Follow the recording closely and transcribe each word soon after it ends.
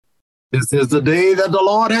This is the day that the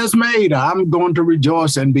Lord has made. I'm going to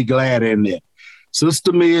rejoice and be glad in it.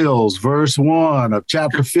 Sister Mills, verse 1 of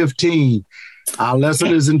chapter 15. Our lesson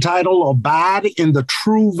is entitled Abide in the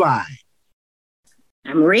True Vine.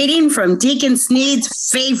 I'm reading from Deacon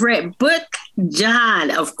Sneed's favorite book,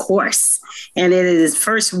 John, of course. And it is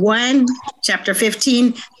verse 1, chapter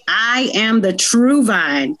 15. I am the true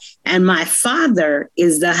vine, and my Father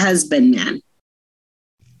is the husbandman.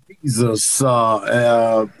 Jesus,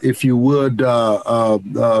 if you would,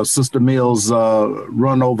 Sister Mills,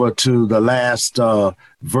 run over to the last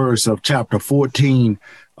verse of chapter 14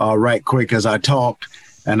 right quick as I talked,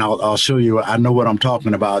 and I'll show you. I know what I'm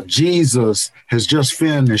talking about. Jesus has just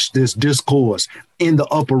finished this discourse in the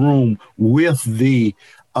upper room with the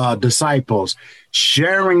disciples,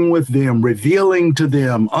 sharing with them, revealing to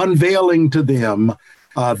them, unveiling to them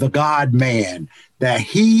the God-man, that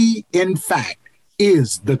he, in fact,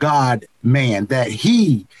 is the God-man, that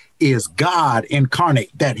he is God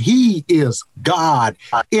incarnate, that he is God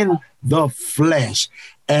in the flesh.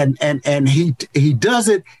 And he does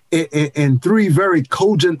it in three very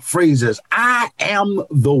cogent phrases. I am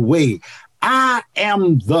the way. I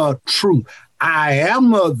am the truth. I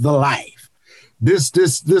am the life.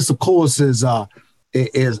 This of course is a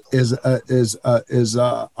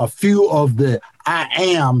few of the I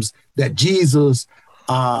ams that Jesus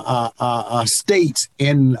states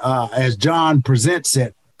in as John presents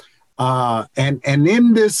it, and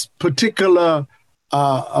in this particular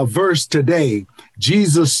verse today,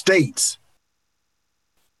 Jesus states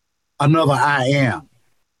another I am,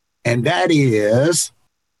 and that is,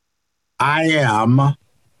 I am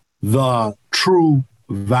the true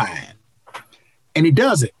vine, and he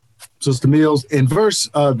does it, Sister Mills, in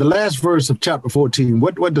the last verse of chapter 14.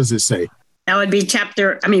 What does it say? That would be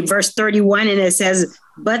verse 31, and it says,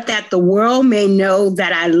 but that the world may know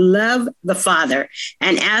that I love the Father,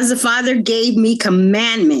 and as the Father gave me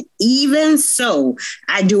commandment, even so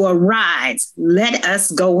I do. Arise, let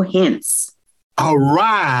us go hence.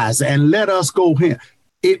 Arise and let us go hence.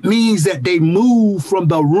 It means that they moved from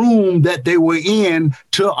the room that they were in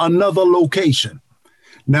to another location.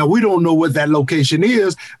 Now, we don't know what that location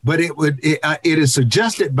is, but it is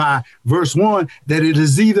suggested by verse 1 that it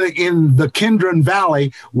is either in the Kidron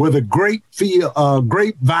Valley where the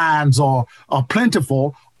grapevines are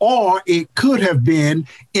plentiful, or it could have been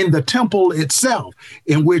in the temple itself,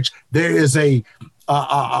 in which there is a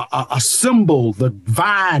symbol. The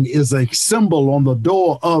vine is a symbol on the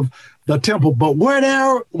door of the temple. But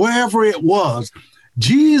wherever it was,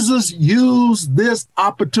 Jesus used this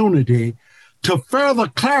opportunity to further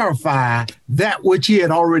clarify that which he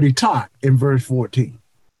had already taught in verse 14.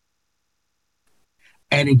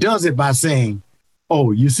 And he does it by saying,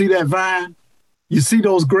 oh, you see that vine? You see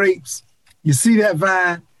those grapes? You see that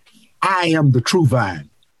vine? I am the true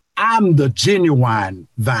vine. I'm the genuine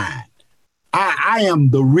vine. I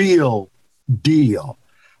am the real deal.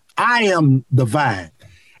 I am the vine.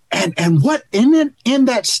 And what in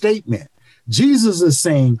that statement, Jesus is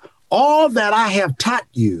saying, all that I have taught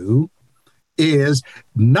you is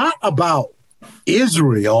not about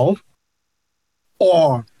Israel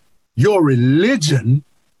or your religion.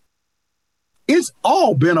 It's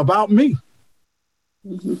all been about me.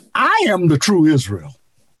 Mm-hmm. I am the true Israel.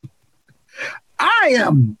 I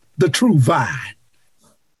am the true vine.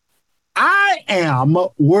 I am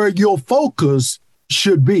where your focus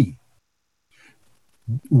should be.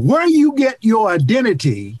 Where you get your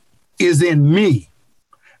identity is in me,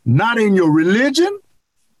 not in your religion,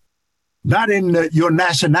 not in your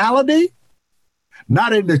nationality,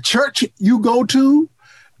 not in the church you go to,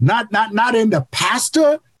 not in the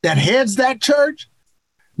pastor that heads that church,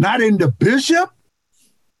 not in the bishop,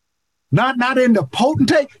 not in the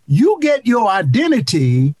potentate. You get your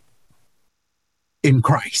identity in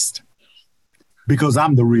Christ, because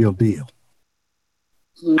I'm the real deal.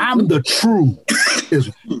 I'm the true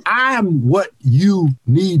Israel. I am what you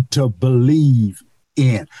need to believe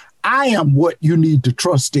in. I am what you need to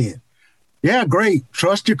trust in. Yeah, great.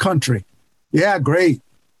 Trust your country. Yeah, great.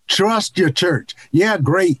 Trust your church. Yeah,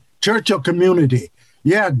 great. Church your community.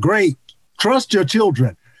 Yeah, great. Trust your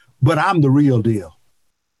children. But I'm the real deal.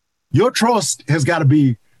 Your trust has got to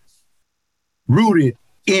be rooted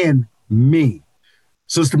in me.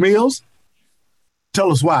 Sister Mills,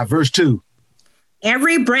 tell us why. Verse 2.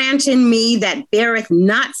 Every branch in me that beareth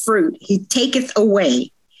not fruit, he taketh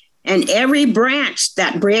away. And every branch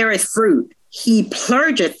that beareth fruit, he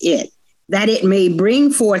purgeth it, that it may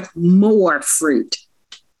bring forth more fruit.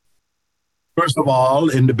 First of all,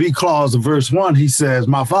 in the B clause of verse 1, he says,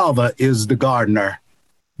 my Father is the gardener,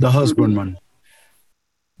 the husbandman,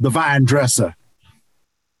 the vine dresser.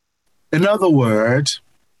 In other words,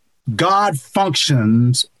 God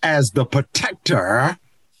functions as the protector.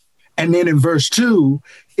 And then in verse 2,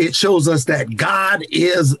 it shows us that God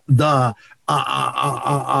is the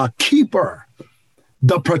keeper,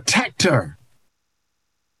 the protector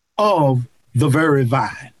of the very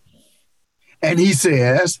vine. And he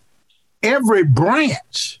says, every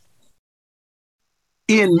branch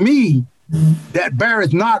in me that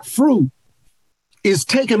beareth not fruit is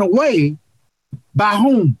taken away by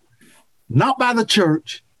whom? Not by the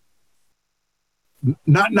church,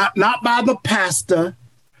 not by the pastor,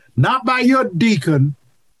 not by your deacon,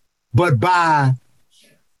 but by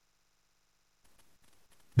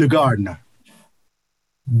the gardener,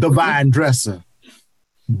 the vine dresser,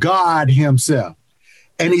 God himself.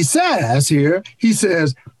 And he says here, he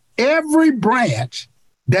says, every branch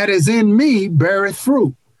that is in me beareth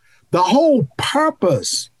fruit. The whole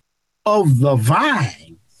purpose of the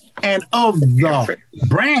vine and of the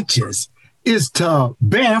branches is to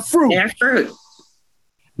bear fruit. Bear fruit.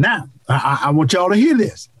 Now, I want y'all to hear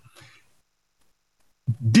this.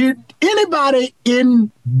 Did anybody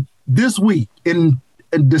in this week, in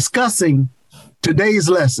discussing today's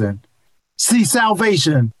lesson, see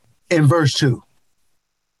salvation in verse 2?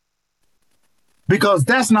 Because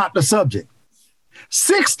that's not the subject.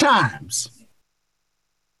 6 times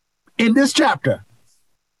in this chapter,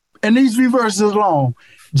 and these few verses long,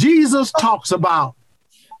 Jesus talks about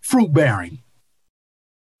fruit bearing.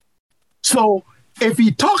 So if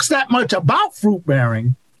he talks that much about fruit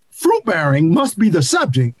bearing must be the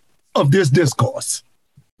subject of this discourse.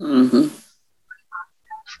 Mm-hmm.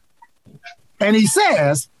 And he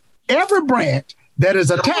says, every branch that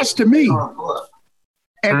is attached to me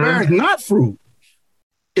and bears not fruit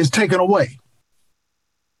is taken away.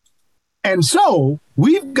 And so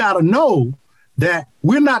we've got to know that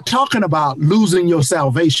we're not talking about losing your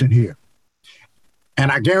salvation here.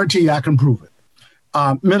 And I guarantee you I can prove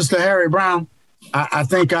it. Minister Harry Brown, I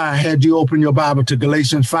think I had you open your Bible to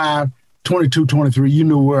Galatians 5, 22, 23. You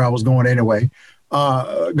knew where I was going anyway.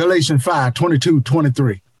 Galatians 5, 22,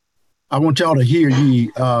 23. I want y'all to hear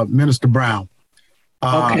ye, Minister Brown.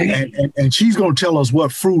 Okay. And she's going to tell us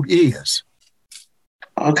what fruit is.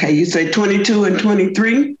 Okay, you say 22 and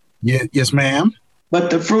 23? Yeah, yes, ma'am. But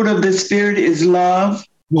the fruit of the Spirit is love,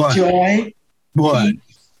 What? joy, What?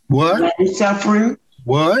 peace, What? long-suffering,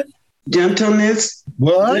 What? gentleness,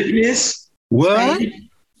 What? goodness, What? faith,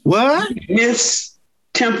 What? meekness,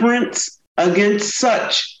 temperance. Against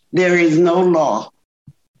such there is no law.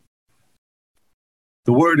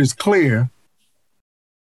 The word is clear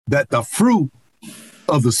that the fruit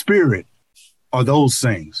of the Spirit are those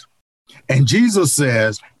things. And Jesus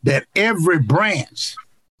says that every branch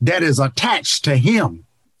that is attached to him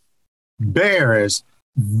bears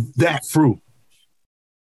that fruit.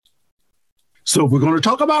 So if we're going to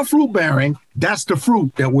talk about fruit bearing, that's the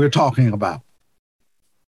fruit that we're talking about.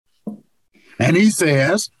 And he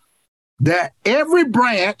says that every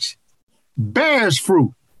branch bears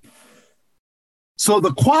fruit. So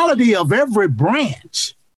the quality of every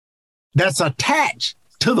branch that's attached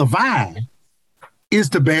to the vine is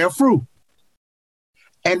to bear fruit.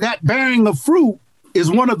 And that bearing of fruit is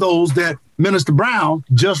one of those that Minister Brown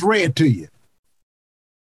just read to you.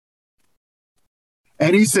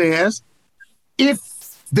 And he says, if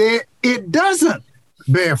it doesn't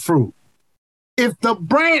bear fruit, if the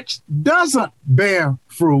branch doesn't bear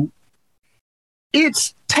fruit,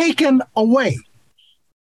 it's taken away.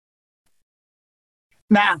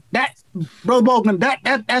 Now, that, Brother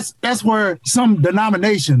Bogan, that's where some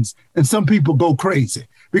denominations and some people go crazy,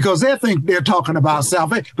 because they think they're talking about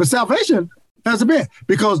salvation. But salvation hasn't been,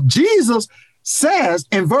 because Jesus says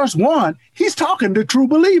in verse 1, he's talking to true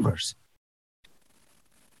believers.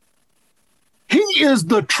 He is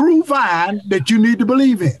the true vine that you need to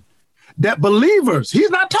believe in. That believers, he's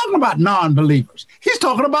not talking about non-believers. He's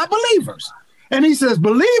talking about believers. And he says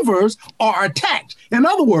believers are attached. In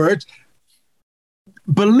other words,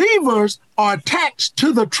 believers are attached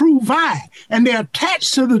to the true vine, and they're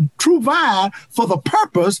attached to the true vine for the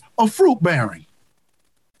purpose of fruit bearing.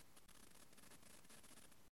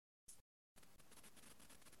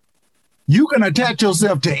 You can attach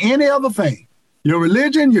yourself to any other thing, your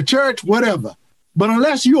religion, your church, whatever. But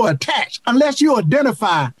unless you're attached, unless you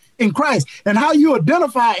identify in Christ, and how you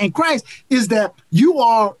identify in Christ is that you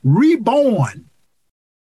are reborn.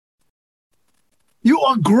 You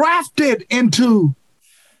are grafted into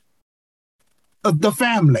the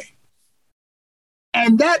family.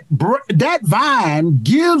 And that vine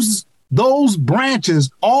gives those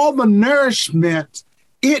branches all the nourishment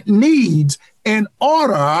it needs in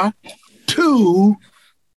order to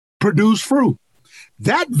produce fruit.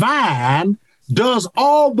 That vine does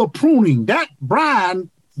all the pruning. That vine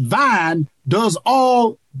vine does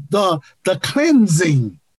all the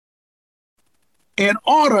cleansing in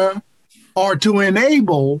order or to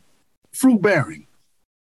enable fruit bearing.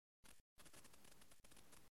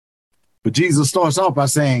 But Jesus starts off by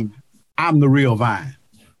saying, I'm the real vine.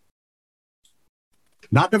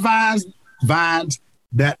 Not the vines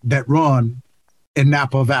that run in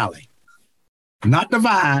Napa Valley. Not the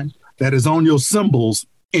vine that is on your symbols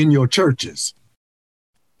in your churches.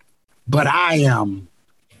 But I am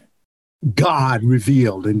God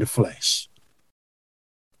revealed in the flesh.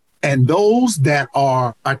 And those that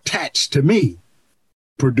are attached to me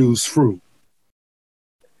produce fruit.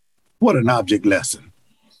 What an object lesson.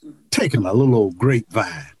 Taking a little old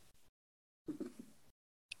grapevine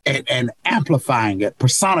and amplifying it,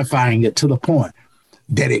 personifying it to the point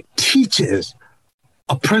that it teaches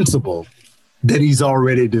a principle that he's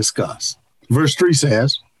already discussed. Verse 3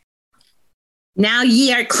 says, now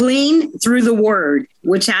ye are clean through the word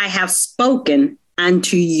which I have spoken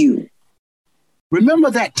unto you. Remember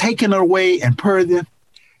that taken away and purging?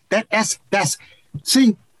 That's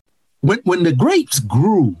see, when the grapes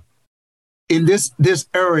grew in this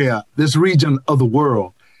area, this region of the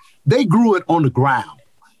world, they grew it on the ground.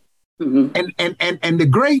 Mm-hmm. And the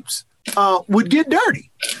grapes would get dirty.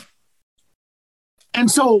 And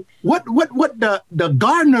so what the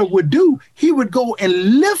gardener would do, he would go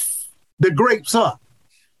and lift the grapes up.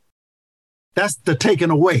 That's the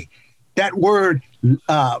taken away. That word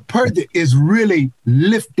is really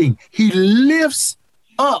lifting. He lifts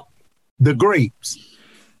up the grapes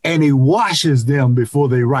and he washes them before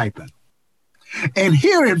they ripen. And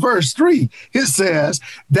here in verse 3, it says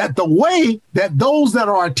that the way that those that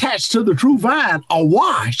are attached to the true vine are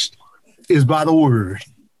washed is by the word.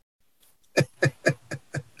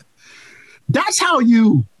 That's how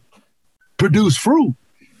you produce fruit,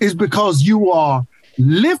 is because you are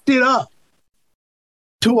lifted up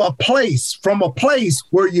to a place, from a place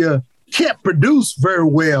where you can't produce very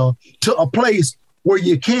well to a place where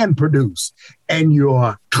you can produce, and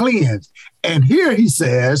you're cleansed. And here he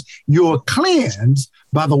says, you're cleansed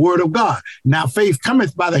by the word of God. Now, faith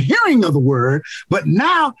cometh by the hearing of the word, but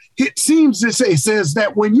now it seems to say, it says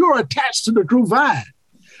that when you're attached to the true vine,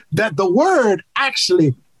 that the word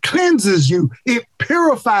actually cleanses you. It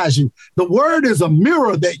purifies you. The word is a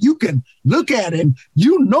mirror that you can look at and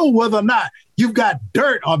you know whether or not you've got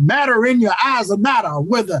dirt or matter in your eyes or not, or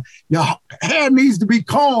whether your hair needs to be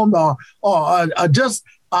combed or just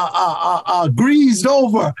greased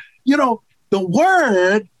over. You know, the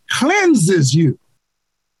word cleanses you.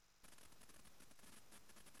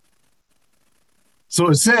 So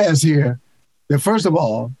it says here that, first of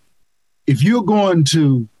all, if you're going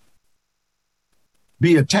to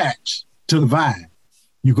be attached to the vine,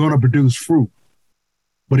 you're going to produce fruit.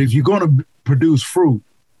 But if you're going to produce fruit,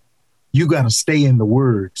 you got to stay in the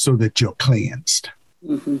word so that you're cleansed.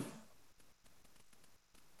 Mm-hmm.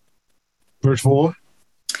 Verse 4.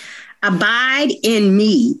 Abide in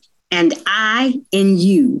me, and I in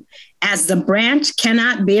you, as the branch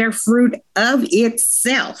cannot bear fruit of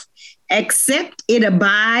itself, except it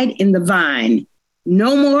abide in the vine.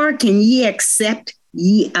 No more can ye except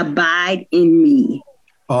ye abide in me.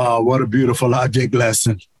 Oh, what a beautiful object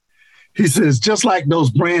lesson. He says, just like those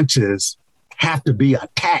branches have to be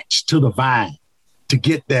attached to the vine to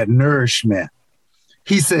get that nourishment,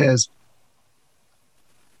 he says,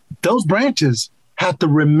 those branches have to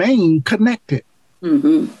remain connected.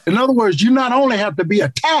 Mm-hmm. In other words, you not only have to be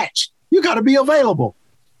attached, you got to be available.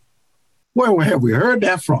 Where have we heard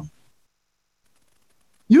that from?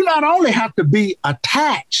 You not only have to be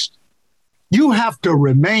attached, you have to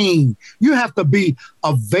remain. You have to be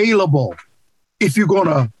available if you're going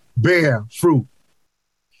to bear fruit.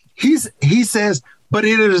 He says, but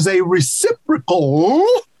it is a reciprocal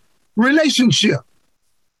relationship.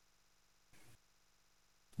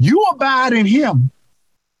 You abide in him,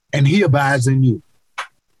 and he abides in you.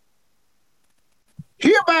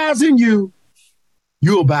 He abides in you,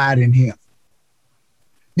 you abide in him.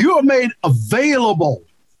 You are made available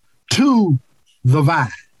to the vine.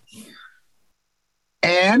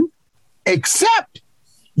 And except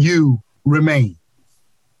you remain,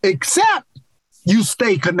 except you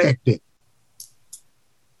stay connected,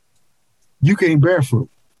 you can't bear fruit.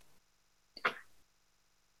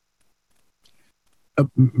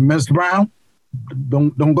 Mr. Brown,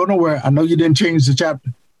 don't go nowhere. I know you didn't change the chapter.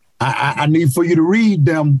 I need for you to read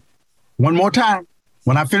them one more time.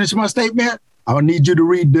 When I finish my statement, I will need you to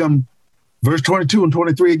read them, verse 22 and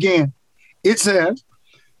 23 again. It says,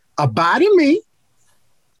 abide in me,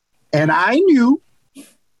 and I in you,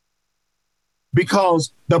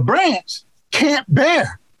 because the branch can't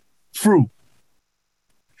bear fruit.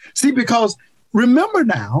 See, because remember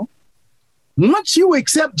now, once you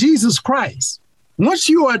accept Jesus Christ, once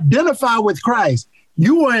you identify with Christ,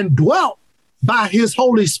 you are indwelt by his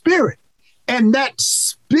Holy Spirit. And that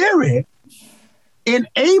Spirit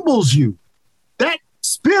enables you. That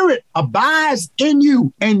Spirit abides in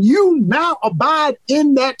you, and you now abide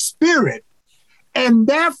in that Spirit. And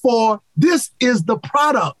therefore, this is the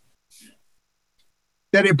product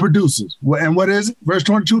that it produces. And what is it? Verse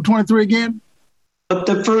 22, 23 again. But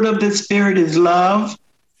the fruit of the Spirit is love,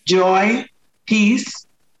 joy, peace,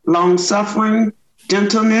 long-suffering,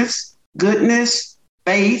 gentleness, goodness,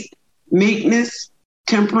 faith, meekness,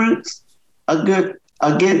 temperance.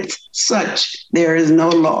 Against such there is no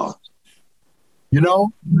law. You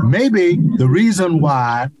know, maybe the reason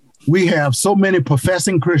why we have so many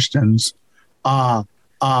professing Christians not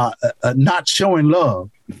showing love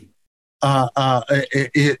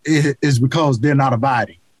is because they're not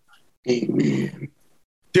abiding. Amen.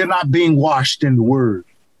 They're not being washed in the word.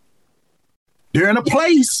 They're in a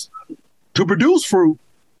place to produce fruit,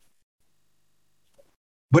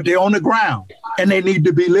 but they're on the ground and they need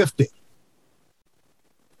to be lifted.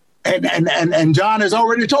 And John has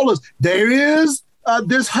already told us there is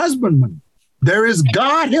this husbandman. There is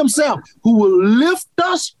God himself who will lift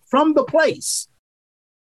us from the place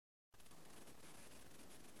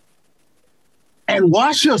and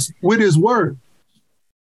wash us with his word.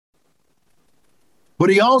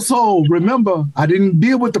 But he also, remember, I didn't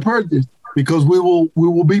deal with the purpose because we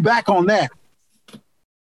will be back on that.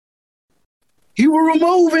 He will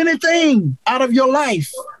remove anything out of your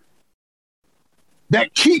life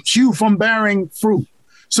that keeps you from bearing fruit.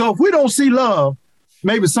 So if we don't see love,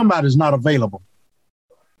 maybe somebody's not available.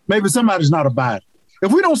 Maybe somebody's not abiding.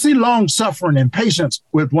 If we don't see long suffering and patience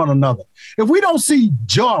with one another, if we don't see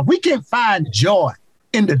joy, we can't find joy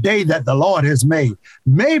in the day that the Lord has made.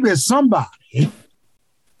 Maybe somebody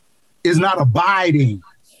is not abiding.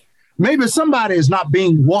 Maybe somebody is not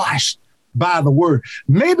being washed by the word.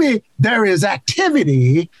 Maybe there is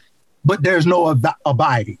activity, but there's no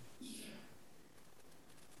abiding.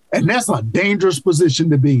 And that's a dangerous position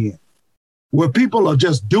to be in, where people are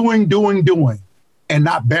just doing, and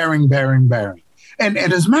not bearing. And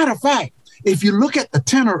as a matter of fact, if you look at the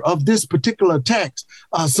tenor of this particular text,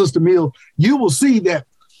 Sister Mill, you will see that,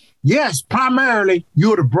 yes, primarily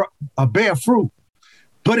you're to bear fruit,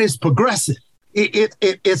 but it's progressive.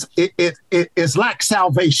 It's like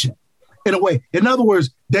salvation in a way. In other words,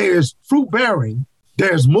 there's fruit bearing,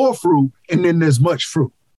 there's more fruit, and then there's much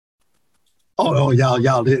fruit. Oh, y'all,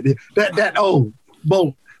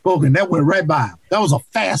 Bogan, that went right by him. That was a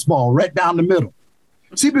fastball right down the middle.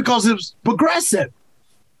 See, because it's progressive.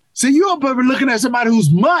 See, you're probably looking at somebody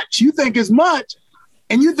who's much, you think is much,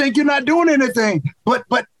 and you think you're not doing anything. But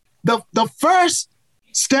the first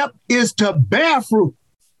step is to bear fruit.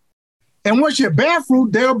 And once you bear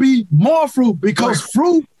fruit, there'll be more fruit because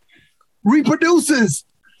fruit reproduces.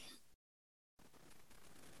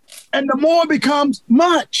 And the more becomes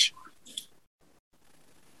much.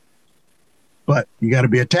 But you got to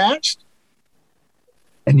be attached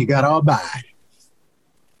and you got to abide.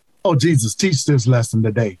 Oh, Jesus, teach this lesson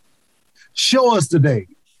today. Show us today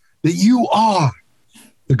that you are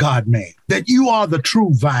the God-man, that you are the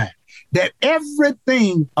true vine, that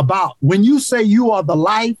everything about when you say you are the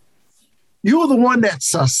life, you're the one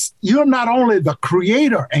you're not only the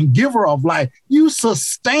creator and giver of life, you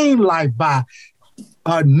sustain life by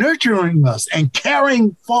nurturing us and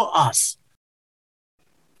caring for us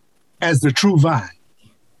as the true vine.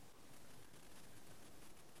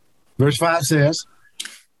 Verse 5 says,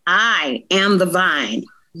 I am the vine,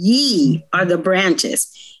 ye are the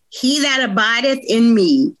branches. He that abideth in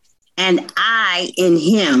me, and I in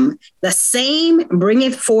him, the same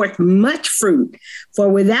bringeth forth much fruit. For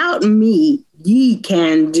without me, ye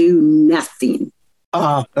can do nothing.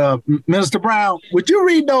 Minister Brown, would you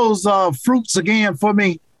read those fruits again for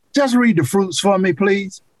me? Just read the fruits for me,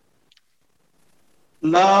 please.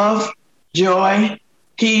 Love, joy,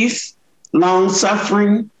 peace,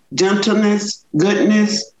 long-suffering, gentleness,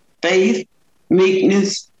 goodness, faith,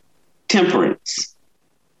 meekness, temperance.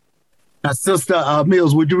 Now, Sister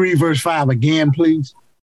Mills, would you read verse 5 again, please?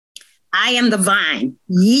 I am the vine,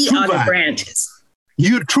 ye are the branches.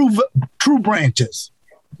 You true branches.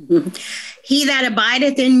 He that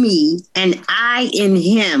abideth in me, and I in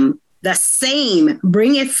him, the same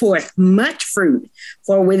bringeth forth much fruit.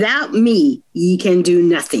 For without me, ye can do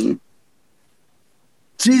nothing.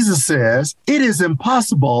 Jesus says it is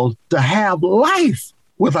impossible to have life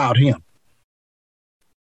without him.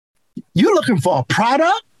 You're looking for a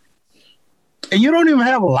product and you don't even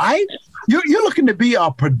have life? You're looking to be a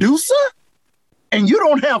producer and you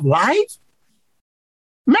don't have life?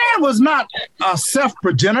 Man was not a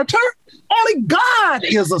self-progenitor. Only God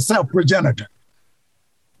is a self-progenitor.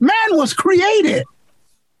 Man was created.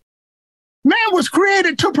 Man was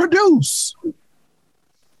created to produce.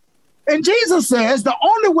 And Jesus says the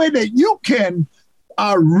only way that you can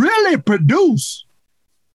really produce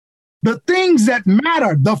the things that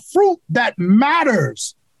matter, the fruit that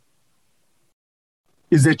matters,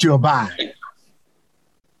 is that you abide,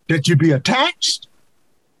 that you be attached,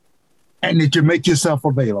 and that you make yourself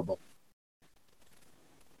available.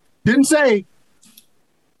 Didn't say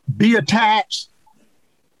be attached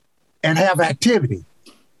and have activity.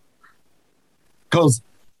 Because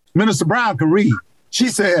Minister Brown can read. She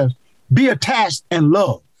says, be attached and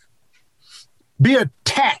love. Be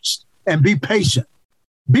attached and be patient.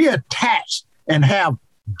 Be attached and have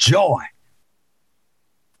joy.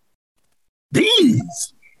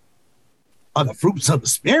 These are the fruits of the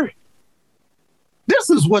Spirit. This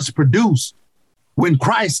is what's produced when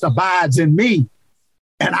Christ abides in me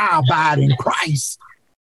and I abide in Christ.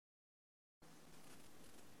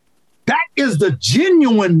 That is the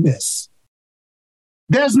genuineness.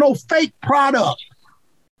 There's no fake product.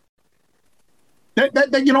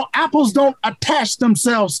 Apples don't attach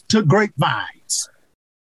themselves to grapevines.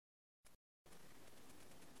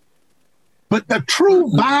 But the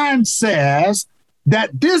true vine says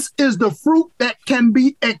that this is the fruit that can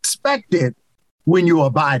be expected when you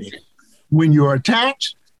abide in, when you're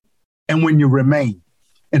attached, and when you remain.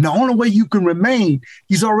 And the only way you can remain,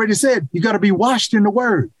 he's already said, you got to be washed in the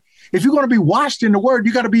word. If you're going to be washed in the word,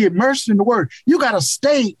 you got to be immersed in the word. You got to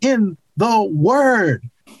stay in the word.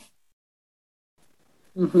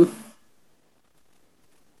 Mm-hmm.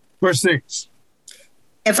 Verse 6.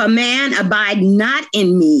 If a man abide not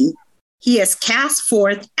in me, he is cast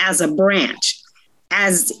forth as a branch,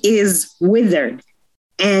 as is withered,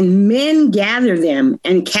 and men gather them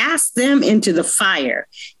and cast them into the fire,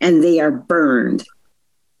 and they are burned.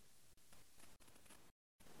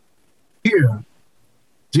 Here,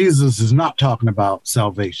 Jesus is not talking about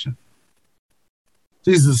salvation.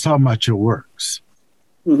 Jesus is talking about your works.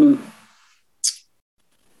 Mm-hmm.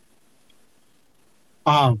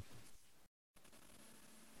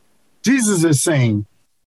 Jesus is saying,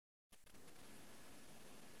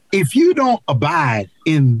 if you don't abide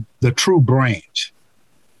in the true branch,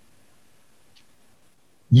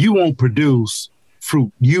 you won't produce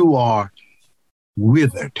fruit. You are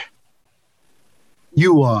withered.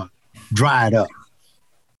 You are dried up.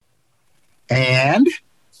 And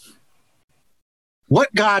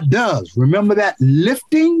what God does, remember that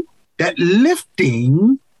lifting that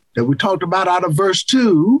we talked about out of verse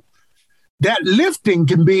 2, that lifting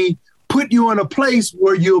can be put you in a place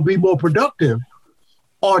where you'll be more productive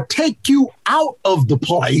or take you out of the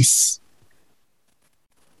place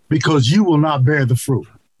because you will not bear the fruit.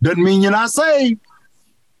 Doesn't mean you're not saved.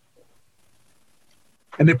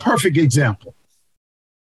 And a perfect example.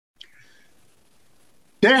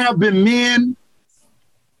 There have been men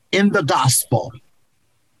in the gospel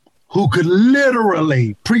who could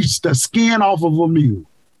literally preach the skin off of a mule.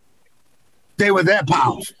 They were that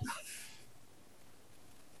powerful.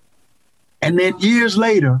 And then years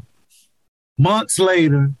later, months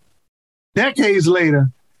later, decades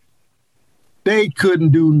later, they couldn't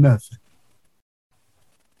do nothing.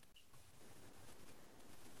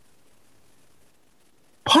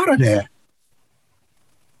 Part of that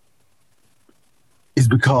is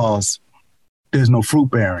because there's no fruit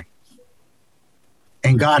bearing.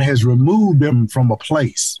 And God has removed them from a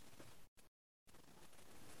place.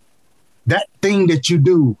 That thing that you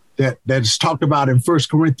do that is talked about in 1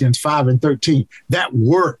 Corinthians 5 and 13, that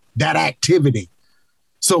work, that activity.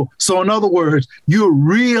 So in other words, you're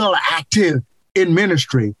real active in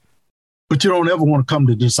ministry, but you don't ever want to come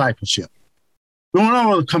to discipleship. You don't ever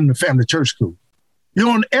want to come to family church school. You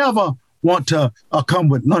don't ever want to come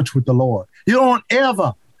with lunch with the Lord. You don't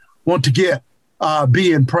ever want to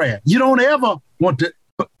be in prayer. You don't ever want to.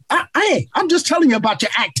 I'm just telling you about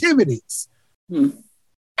your activities.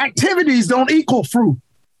 Activities don't equal fruit.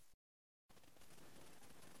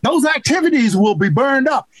 Those activities will be burned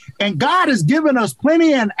up. And God has given us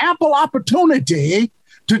plenty and ample opportunity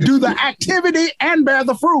to do the activity and bear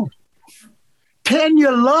the fruit. Can you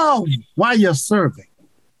love while you're serving?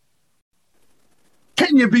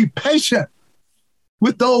 Can you be patient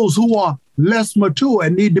with those who are less mature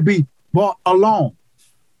and need to be brought along?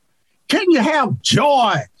 Can you have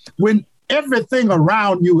joy when everything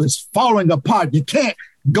around you is falling apart? You can't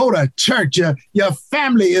go to church. Your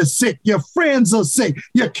family is sick. Your friends are sick.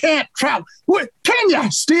 You can't travel. Can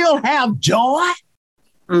you still have joy?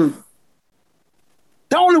 The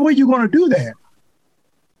only way you're going to do that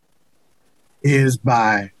is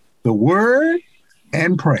by the word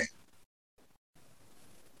and prayer.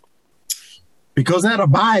 Because that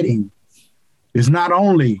abiding is not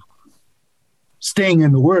only staying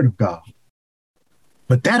in the Word of God,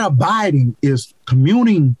 but that abiding is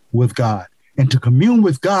communing with God. And to commune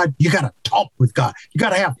with God, you got to talk with God. You got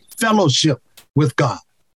to have fellowship with God.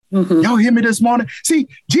 Mm-hmm. Y'all hear me this morning? See,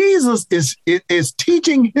 Jesus is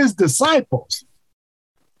teaching his disciples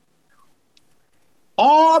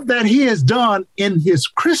all that he has done in his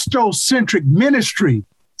Christocentric ministry,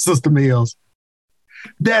 Sister Mills,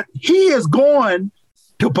 that he is going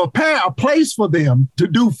to prepare a place for them to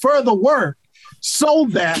do further work so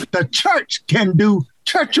that the church can do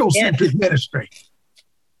churchocentric ministry.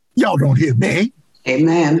 Y'all don't hear me.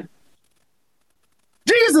 Amen.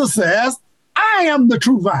 Jesus says, I am the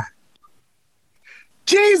true vine.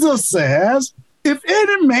 Jesus says, if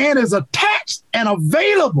any man is attached and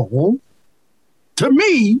available to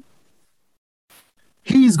me,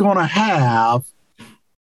 he's going to have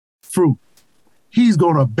fruit. He's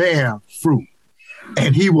going to bear fruit.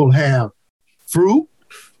 And he will have fruit,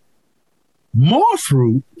 more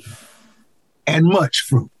fruit, and much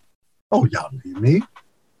fruit. Oh, y'all hear me?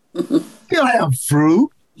 He'll have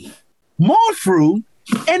fruit, more fruit,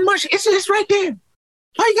 and much. It's right there.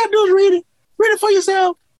 All you got to do is read it. Read it for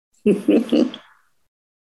yourself.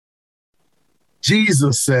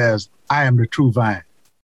 Jesus says, I am the true vine.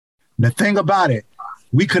 The thing about it,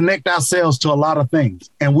 we connect ourselves to a lot of things,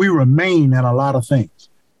 and we remain in a lot of things.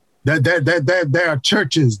 There are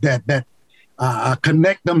churches that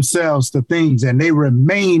connect themselves to things, and they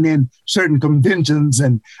remain in certain conventions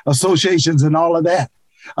and associations and all of that.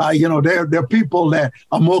 There are people that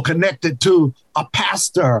are more connected to a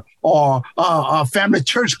pastor or a family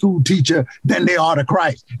church school teacher than they are to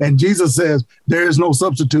Christ. And Jesus says there is no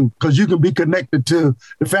substitute, because you can be connected to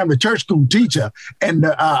the family church school teacher and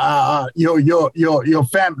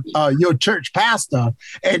your church pastor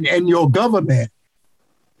and your government,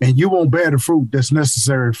 and you won't bear the fruit that's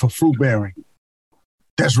necessary for fruit bearing.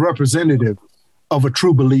 That's representative of a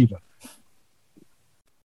true believer.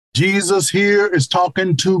 Jesus here is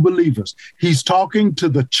talking to believers. He's talking to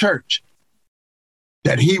the church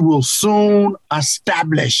that he will soon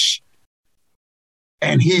establish.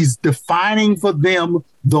 And he's defining for them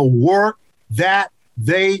the work that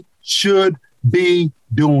they should be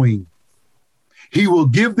doing. He will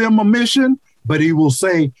give them a mission, but he will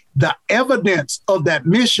say the evidence of that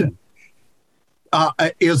mission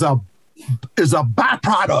is a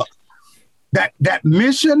byproduct. That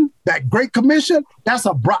mission, that Great Commission, that's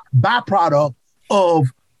a byproduct of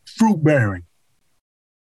fruit bearing.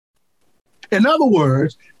 In other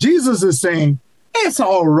words, Jesus is saying it's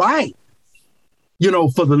all right,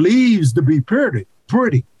 for the leaves to be pretty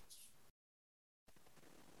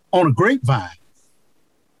on a grapevine.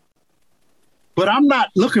 But I'm not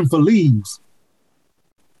looking for leaves.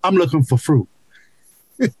 I'm looking for fruit.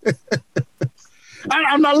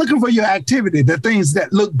 I'm not looking for your activity, the things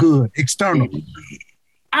that look good externally.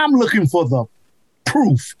 I'm looking for the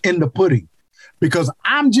proof in the pudding, because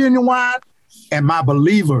I'm genuine and my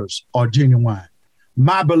believers are genuine.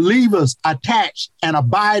 My believers attached and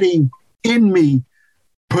abiding in me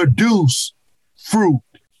produce fruit.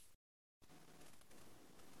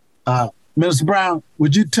 Minister Brown,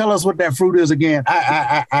 would you tell us what that fruit is again?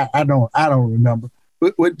 I don't remember.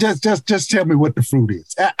 Just tell me what the fruit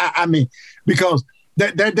is. I mean, because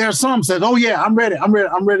there are some says, "Oh yeah, I'm ready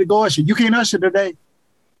to go usher." You can't usher today,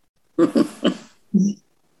 but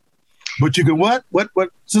you can what?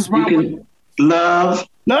 Sister Brown, you can love.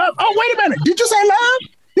 Oh, wait a minute. Did you say love?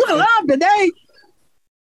 You can love today.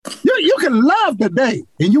 You can love today,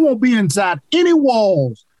 and you won't be inside any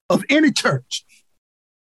walls of any church.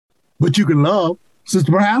 But you can love,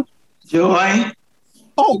 Sister Brown. Joy.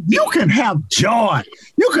 Oh, you can have joy.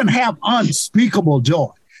 You can have unspeakable joy.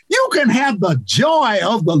 You can have the joy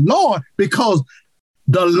of the Lord, because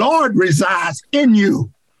the Lord resides in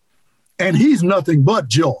you, and he's nothing but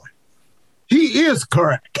joy. He is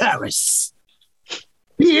charis.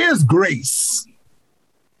 He is grace,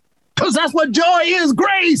 because that's what joy is,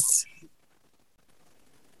 grace.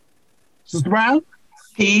 Sister Brown?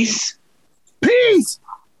 Peace. Peace.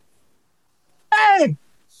 Hey,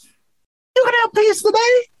 you can have peace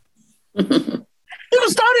today. You can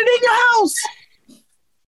start it in your house.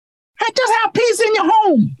 Hey, just have peace in your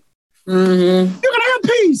home. Mm-hmm. You can have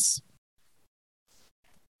peace.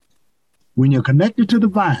 When you're connected to the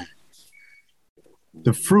vine,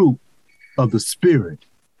 the fruit of the Spirit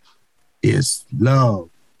is love,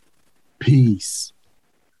 peace,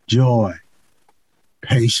 joy,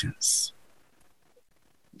 patience,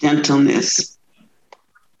 gentleness,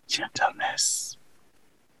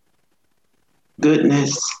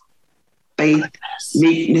 goodness, faith,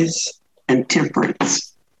 meekness, and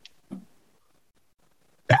temperance.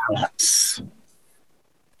 Balance.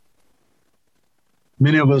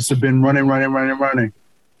 Many of us have been running.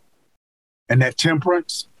 And that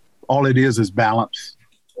temperance, all it is balance.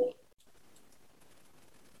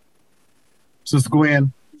 Sister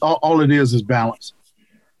Gwen, all it is balance.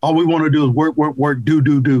 All we want to do is work,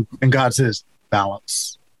 do. And God says,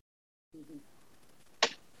 balance.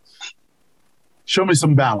 Show me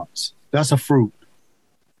some balance. That's a fruit.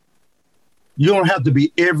 You don't have to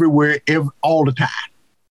be everywhere, all the time.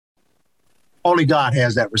 Only God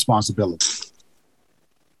has that responsibility.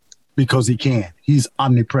 Because he can. He's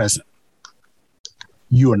omnipresent.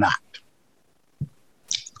 You are not.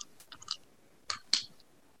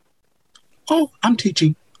 Oh, I'm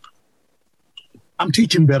teaching. I'm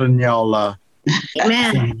teaching better than y'all.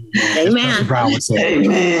 Amen. Amen.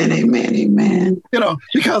 Amen. Amen. You know,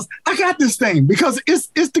 because I got this thing, because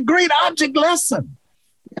it's the great object lesson.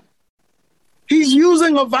 He's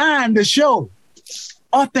using a vine to show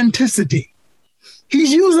authenticity.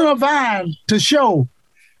 He's using a vine to show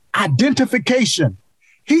identification.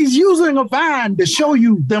 He's using a vine to show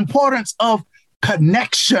you the importance of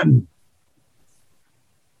connection.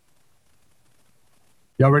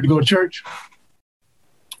 Y'all ready to go to church?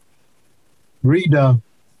 Read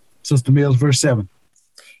Sister Mills, verse 7.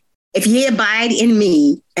 If ye abide in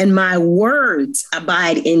me, and my words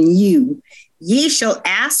abide in you, ye shall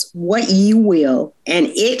ask what ye will, and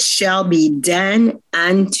it shall be done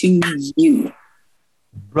unto you.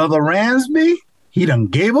 Brother Ransby, he done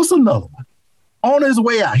gave us another one. On his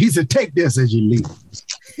way out, he said, take this as you leave.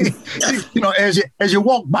 You know, as you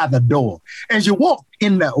walk by the door, as you walk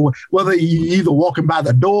in the, whether you're either walking by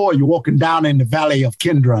the door or you're walking down in the valley of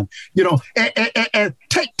Kindron, you know, and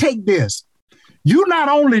take this. You not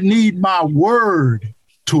only need my word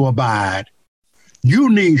to abide, you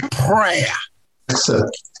need prayer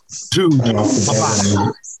to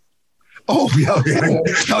abide. Oh, y'all.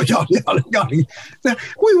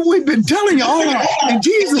 We've been telling you all along, and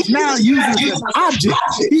Jesus now uses this object.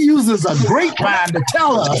 He uses a grapevine to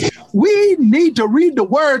tell us we need to read the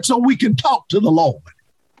word so we can talk to the Lord.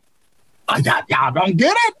 Y'all don't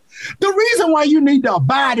get it? The reason why you need to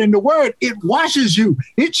abide in the word, it washes you.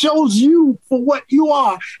 It shows you for what you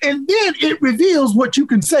are, and then it reveals what you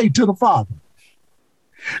can say to the Father.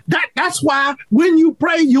 That's why when you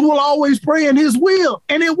pray, you will always pray in his will,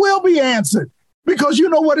 and it will be answered because you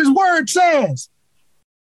know what his word says.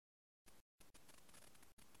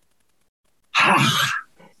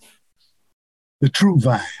 The true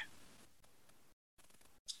vine,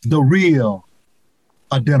 the real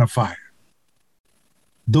identifier,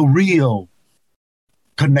 the real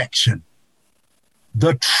connection,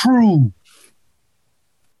 the true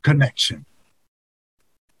connection.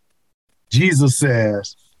 Jesus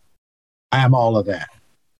says, I am all of that.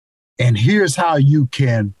 And here's how you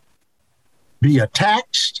can be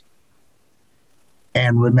attached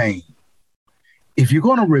and remain. If you're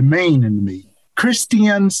going to remain in me,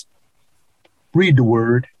 Christians, read the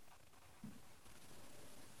word.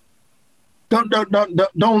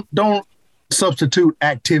 Don't substitute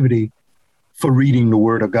activity for reading the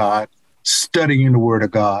word of God, studying the word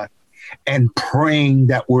of God, and praying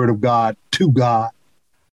that word of God to God.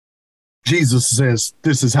 Jesus says,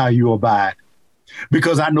 this is how you abide.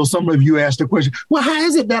 Because I know some of you asked the question, well, how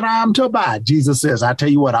is it that I am to abide? Jesus says, I tell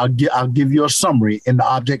you what, I'll give you a summary in the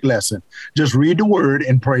object lesson. Just read the word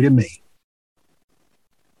and pray to me.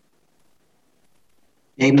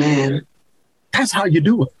 Amen. That's how you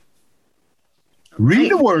do it.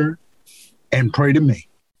 Read the word and pray to me.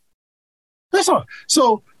 That's all.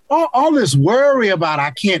 So all this worry about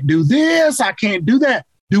I can't do this, I can't do that.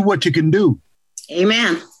 Do what you can do.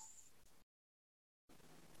 Amen.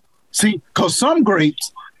 See, because some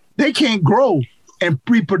grapes, they can't grow and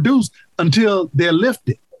reproduce until they're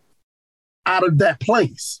lifted out of that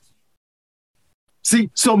place. See,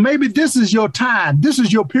 so maybe this is your time. This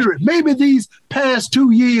is your period. Maybe these past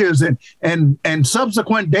 2 years and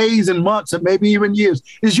subsequent days and months and maybe even years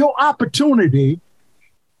is your opportunity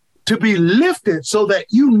to be lifted so that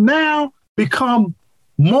you now become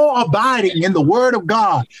more abiding in the word of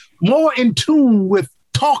God, more in tune with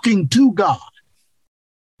talking to God.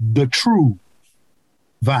 The true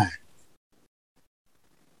vine.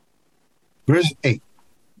 Verse 8.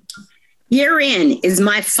 Herein is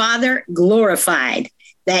my Father glorified,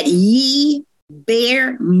 that ye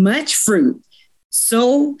bear much fruit,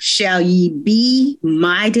 so shall ye be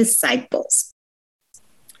my disciples.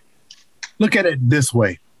 Look at it this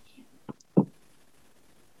way.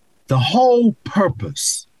 The whole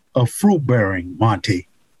purpose of fruit bearing, Monty,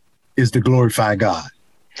 is to glorify God.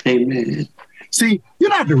 Amen. See, you're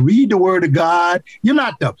not to read the word of God. You're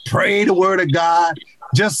not to pray the word of God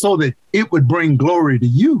just so that it would bring glory to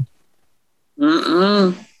you.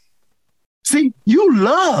 See, you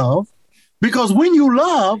love because when you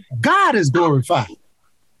love, God is glorified.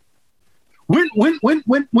 When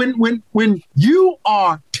you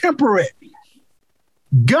are temperate,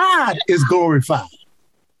 God is glorified.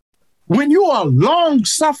 When you are long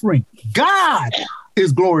suffering, God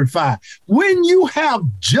is glorified. When you have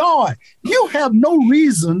joy, you have no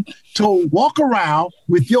reason to walk around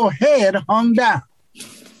with your head hung down.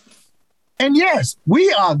 And yes,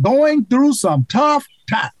 we are going through some tough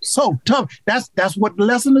times. So tough. That's what the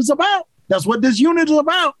lesson is about. That's what this unit is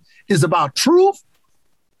about. It's about truth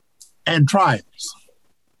and trials.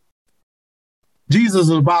 Jesus is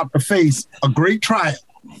about to face a great trial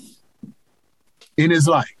in his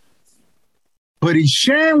life. But he's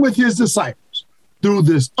sharing with his disciples through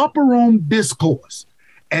this upper room discourse.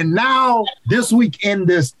 And now this week in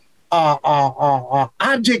this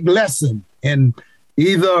object lesson in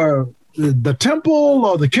either the temple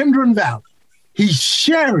or the Kidron Valley, he's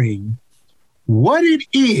sharing what it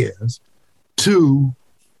is to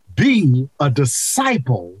be a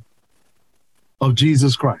disciple of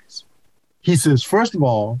Jesus Christ. He says, first of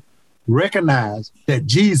all, recognize that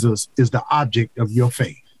Jesus is the object of your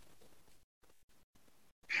faith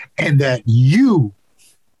and that you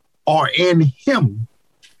are in him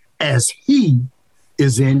as he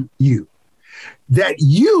is in you, that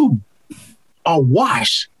you are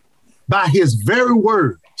washed by his very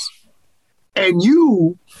words, and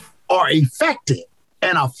you are affected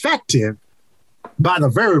and effective by the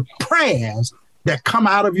very prayers that come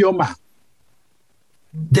out of your mouth,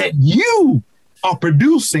 that you are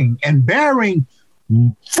producing and bearing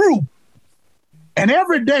fruit, and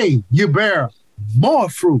every day you bear more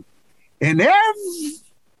fruit, and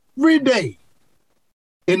every day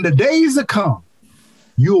in the days to come,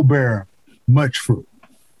 you'll bear much fruit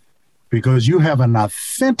because you have an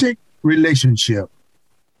authentic relationship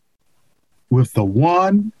with the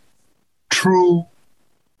one true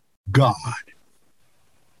God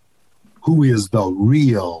who is the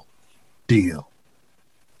real deal.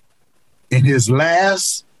 In his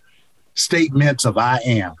last statements of I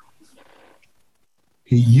am,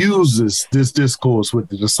 he uses this discourse with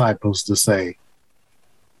the disciples to say,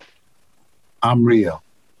 I'm real.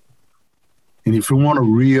 And if you want a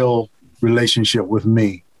real relationship with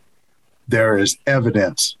me, there is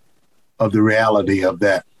evidence of the reality of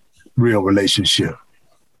that real relationship.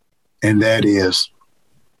 And that is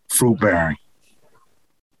fruit bearing.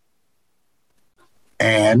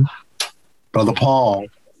 And Brother Paul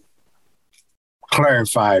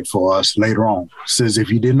clarified for us later on, says, if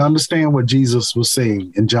you didn't understand what Jesus was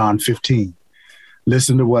saying in John 15,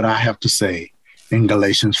 listen to what I have to say in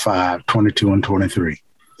Galatians 5:22 and 23.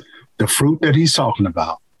 The fruit that he's talking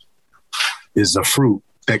about is a fruit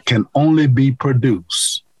that can only be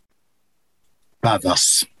produced by the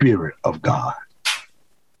Spirit of God.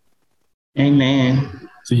 Amen.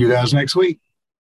 See you guys next week.